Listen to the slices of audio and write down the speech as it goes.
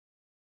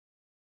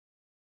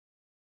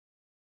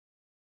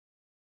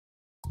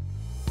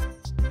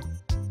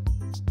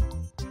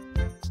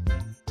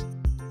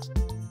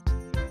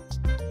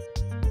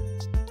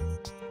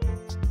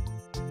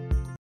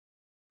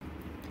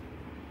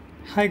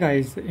Hi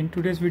guys, in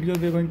today's video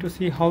we are going to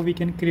see how we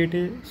can create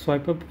a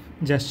swipe up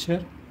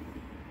gesture.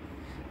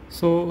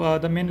 So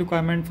the main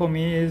requirement for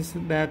me is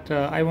that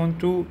I want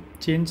to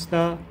change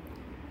the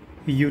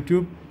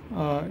YouTube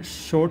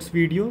shorts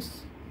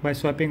videos by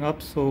swiping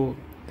up, so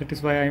that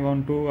is why I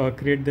want to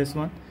create this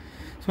one.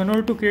 So in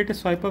order to create a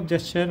swipe up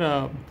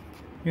gesture,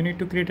 you need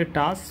to create a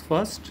task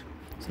first.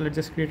 So let's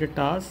just create a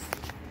task.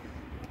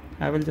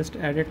 I will just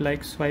add it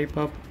like swipe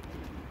up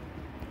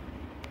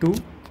 2.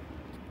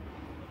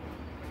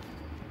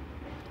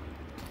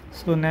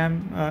 So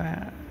name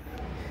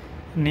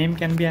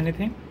can be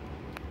anything.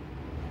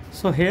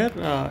 So here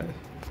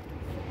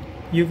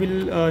you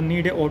will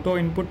need a auto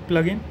input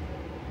plugin.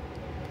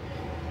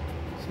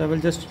 So I will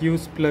just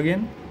use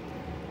plugin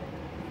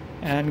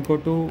and go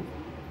to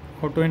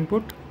auto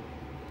input.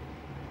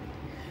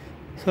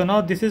 So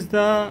now this is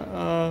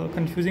the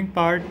confusing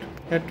part,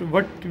 that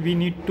what we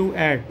need to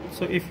add.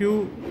 So if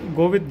you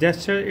go with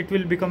gesture, it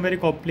will become very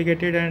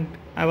complicated and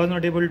I was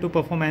not able to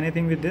perform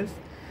anything with this.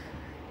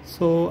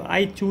 So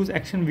I choose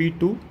Action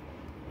V2.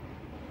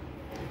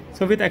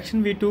 So with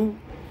Action V2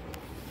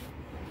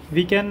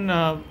 we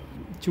can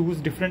choose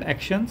different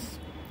actions.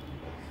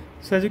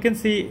 So as you can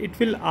see, it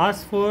will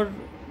ask for,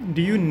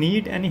 do you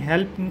need any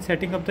help in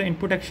setting up the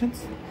input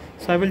actions?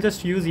 So I will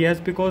just use yes,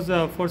 because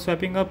for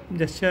swiping up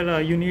gesture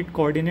you need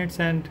coordinates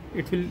and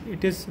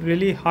it is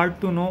really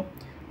hard to know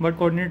what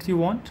coordinates you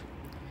want.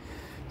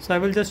 So I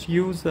will just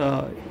use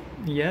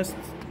yes,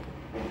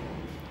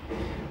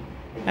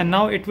 and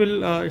now it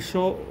will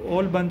show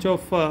all bunch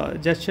of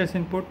gestures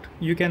input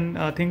you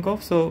can think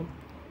of. So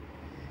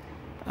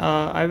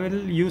I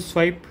will use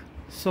swipe.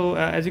 So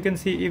as you can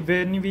see, if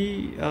when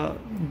we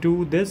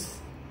do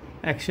this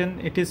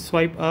action, it is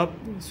swipe up,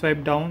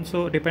 swipe down.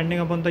 So depending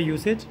upon the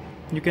usage,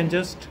 you can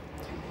just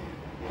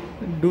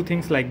do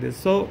things like this.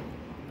 So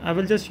I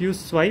will just use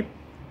swipe,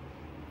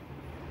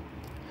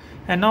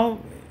 and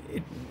now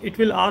it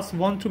will ask,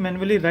 want to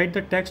manually write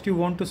the text you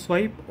want to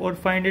swipe or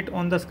find it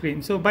on the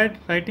screen. So by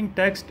writing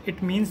text,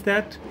 it means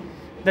that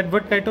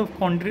what kind of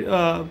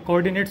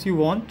coordinates you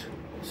want.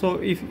 So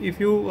if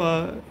you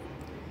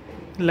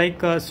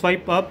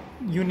swipe up,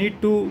 you need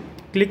to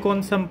click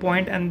on some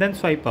point and then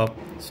swipe up.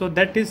 So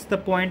that is the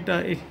point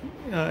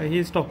he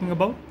is talking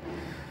about.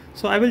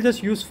 So I will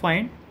just use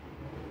find,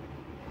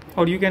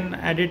 or you can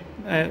add it,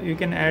 you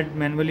can add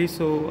manually,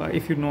 so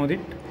if you know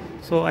it.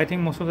 So I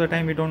think most of the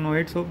time we don't know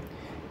it, so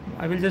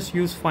I will just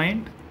use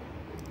find.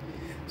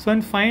 So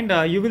in find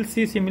you will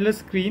see similar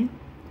screen.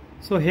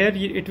 So here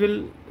it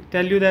will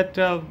tell you that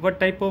what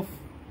type of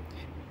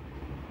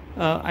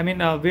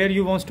where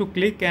you want to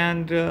click,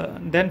 and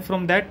then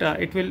from that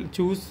it will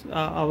choose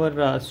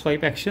our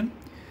swipe action.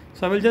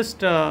 So I will just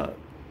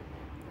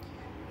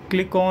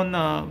click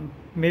on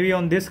maybe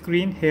on this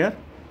screen here.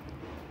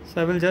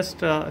 So I will just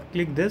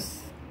click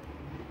this,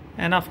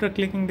 and after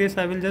clicking this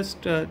I will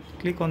just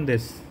click on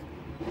this.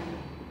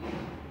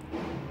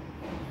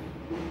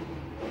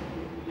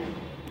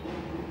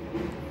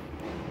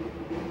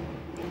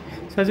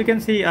 So as you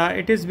can see,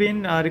 it is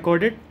been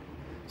recorded.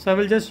 So I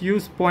will just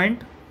use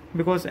point,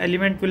 because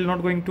element will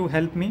not going to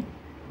help me.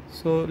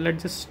 So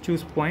let's just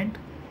choose point.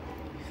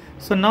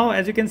 So now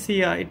as you can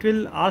see, it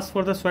will ask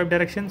for the swipe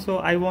direction. So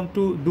I want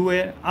to do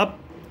a up,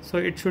 so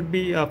it should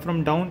be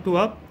from down to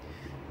up.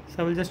 So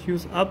I will just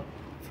use up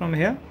from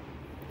here,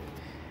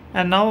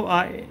 and now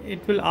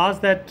it will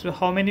ask that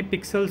how many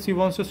pixels you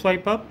want to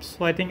swipe up.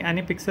 So I think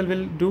any pixel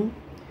will do.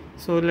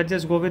 So let's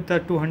just go with the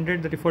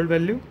 200, the default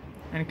value,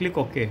 and click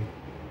OK.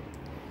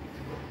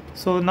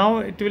 So now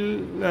it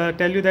will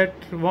tell you that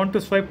want to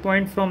swipe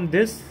point from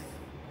this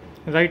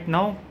right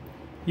now.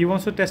 You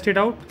want to test it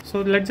out.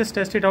 So let's just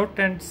test it out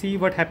and see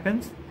what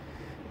happens.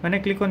 When I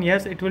click on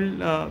yes, it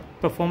will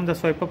perform the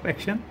swipe up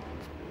action.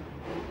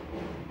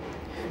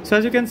 So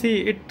as you can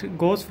see, it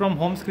goes from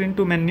home screen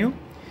to menu,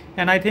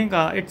 and I think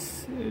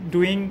it's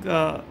doing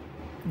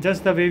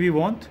just the way we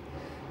want.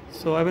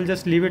 So I will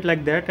just leave it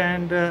like that,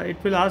 and it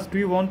will ask, do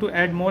you want to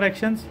add more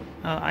actions?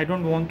 I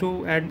don't want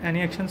to add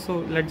any actions, so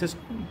let's just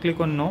click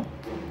on no.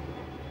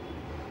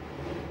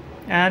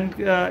 And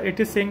it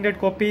is saying that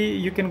copy,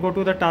 you can go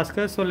to the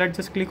tasker. So let's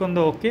just click on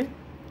the OK,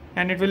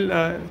 and it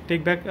will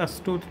take back us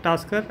to the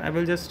tasker. I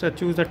will just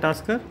choose the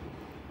tasker.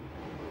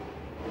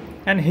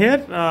 And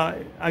here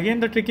again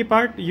the tricky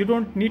part, you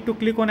don't need to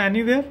click on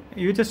anywhere,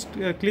 you just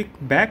click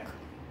back,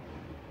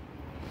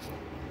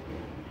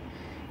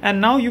 and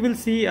now you will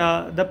see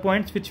the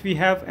points which we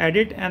have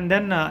added, and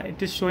then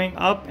it is showing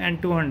up and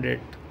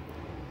 200.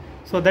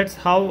 So that's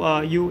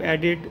how you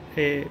added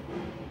a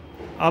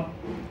up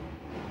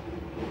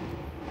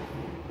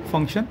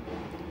function.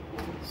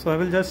 So I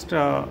will just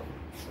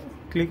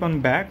click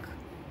on back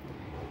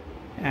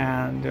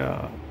and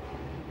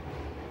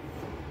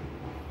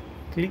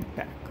click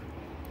back.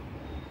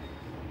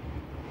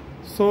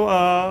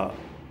 So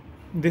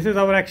this is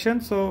our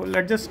action. So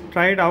let's just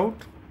try it out.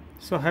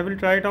 So I will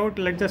try it out.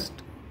 Let's just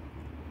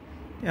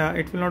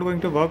it will not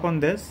going to work on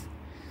this.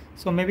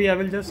 So maybe I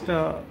will just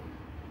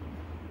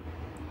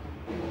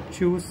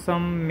choose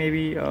some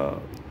maybe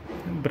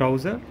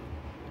browser.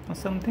 or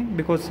something,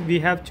 because we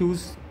have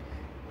choose.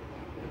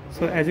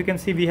 So as you can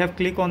see, we have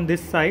click on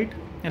this side,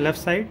 left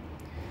side.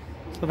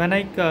 So when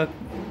I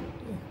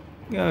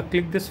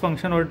click this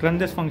function or run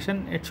this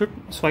function, it should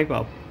swipe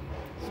up.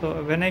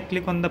 So when I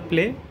click on the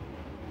play,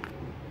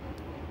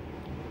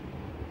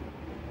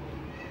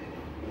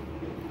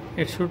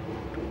 it should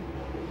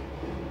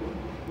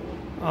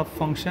up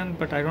function,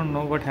 but I don't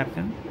know what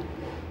happened.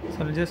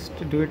 So I'll just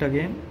do it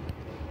again.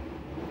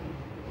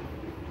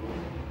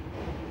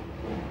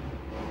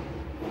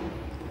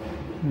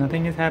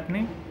 Nothing is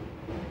happening.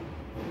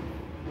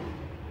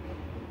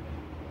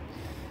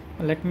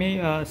 Let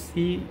me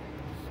see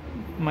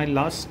my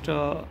last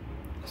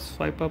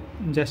swipe up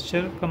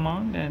gesture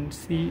command and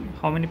see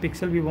how many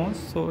pixels we want.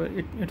 So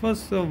it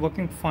was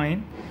working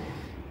fine.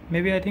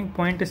 Maybe I think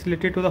point is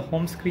related to the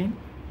home screen.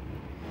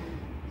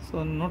 So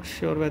I'm not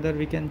sure whether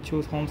we can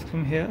choose home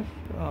screen here.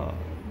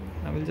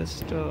 I will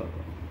just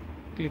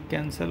click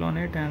cancel on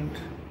it, and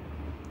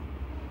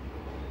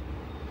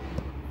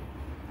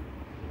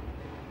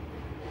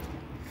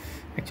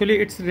actually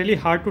it's really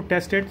hard to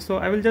test it. So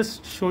I will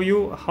just show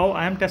you how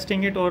I am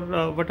testing it, or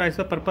what is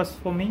the purpose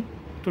for me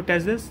to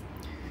test this.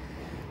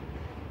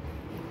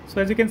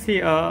 So as you can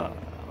see, I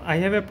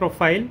have a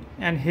profile,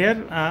 and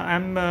here I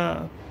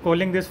am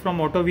calling this from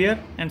AutoWear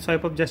and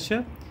swipe up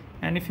gesture.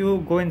 And if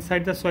you go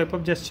inside the swipe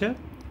up gesture,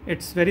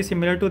 it's very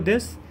similar to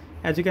this.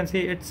 As you can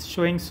see, it's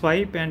showing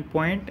swipe and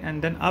point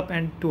and then up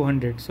and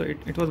 200. So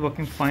it was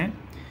working fine.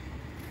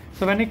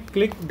 So when I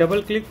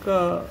double click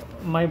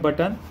my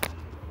button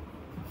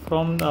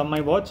from my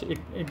watch, it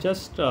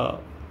just do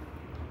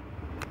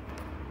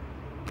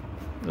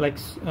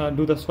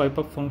the swipe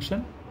up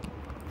function.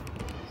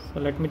 So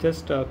let me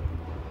just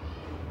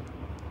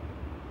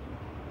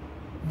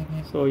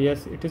so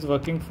yes, it is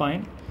working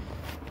fine.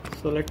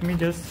 So let me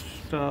just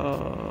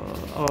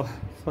oh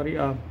sorry,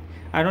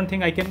 I don't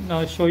think I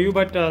can show you,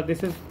 but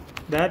this is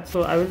that.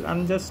 So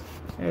I'm just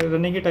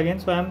running it again.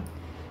 So I'm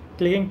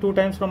clicking 2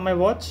 times from my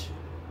watch,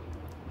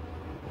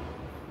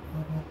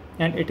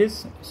 and it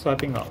is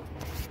swiping out.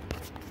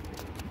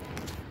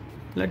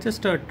 Let's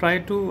just try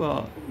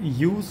to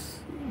use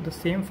the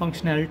same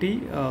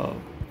functionality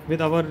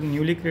with our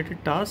newly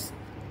created task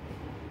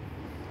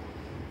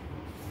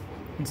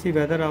and see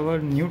whether our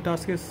new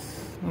task is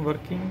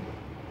working.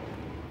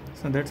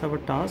 So that's our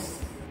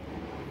task,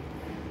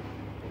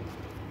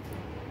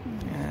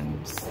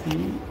 and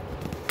see.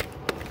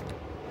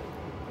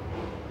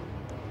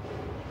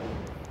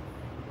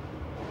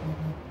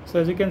 So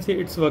as you can see,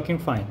 it's working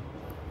fine.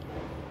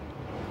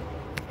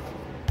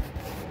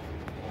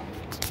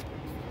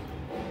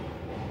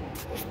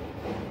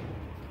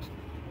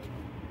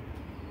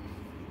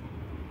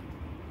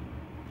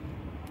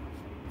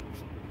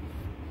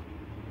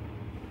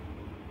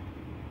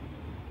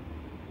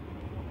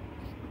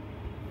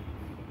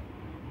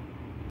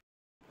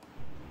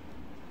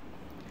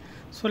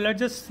 So let's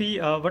just see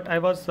what I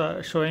was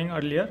showing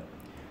earlier.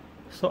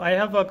 So I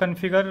have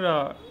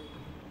configured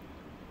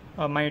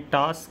my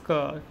task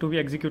to be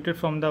executed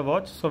from the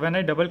watch. So when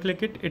I double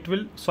click it, it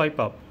will swipe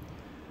up.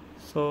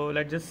 So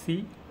let's just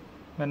see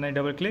when I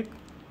double click.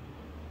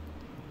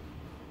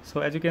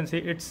 So as you can see,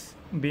 it's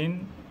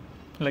been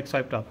like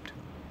swiped up.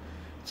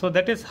 So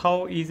that is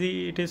how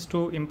easy it is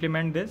to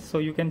implement this. So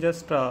you can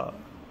just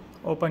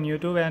open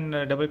YouTube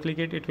and double click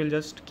it, it will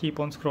just keep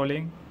on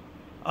scrolling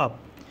up.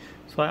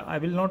 So I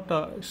will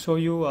not show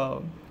you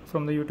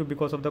from the YouTube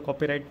because of the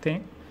copyright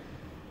thing.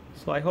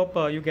 So I hope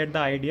you get the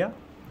idea,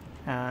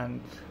 and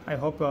I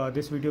hope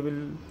this video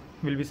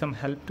will be some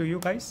help to you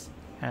guys,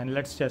 and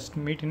let's just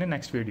meet in the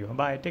next video.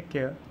 Bye, take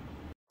care.